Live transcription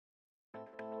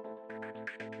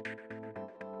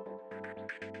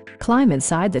Climb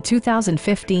inside the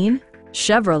 2015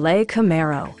 Chevrolet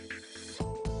Camaro.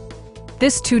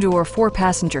 This two-door,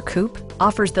 four-passenger coupe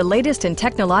offers the latest in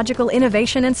technological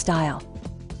innovation and style.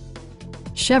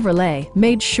 Chevrolet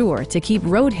made sure to keep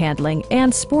road handling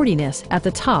and sportiness at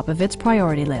the top of its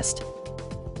priority list.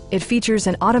 It features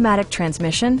an automatic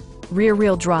transmission,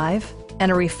 rear-wheel drive,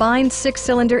 and a refined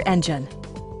six-cylinder engine.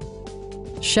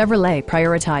 Chevrolet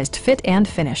prioritized fit and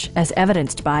finish as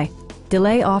evidenced by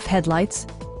delay-off headlights,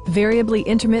 variably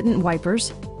intermittent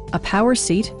wipers, a power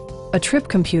seat, a trip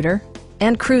computer,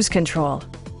 and cruise control.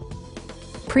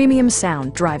 Premium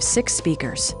sound drives 6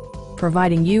 speakers,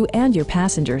 providing you and your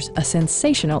passengers a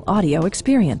sensational audio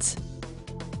experience.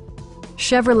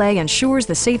 Chevrolet ensures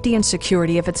the safety and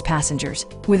security of its passengers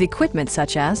with equipment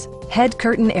such as head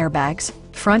curtain airbags,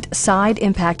 front side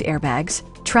impact airbags,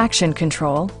 traction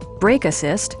control, brake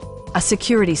assist, a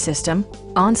security system,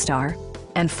 OnStar,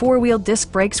 and 4-wheel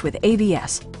disc brakes with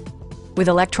ABS. With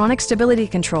electronic stability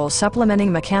control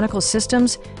supplementing mechanical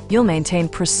systems, you'll maintain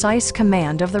precise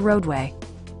command of the roadway.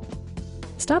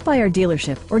 Stop by our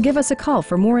dealership or give us a call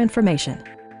for more information.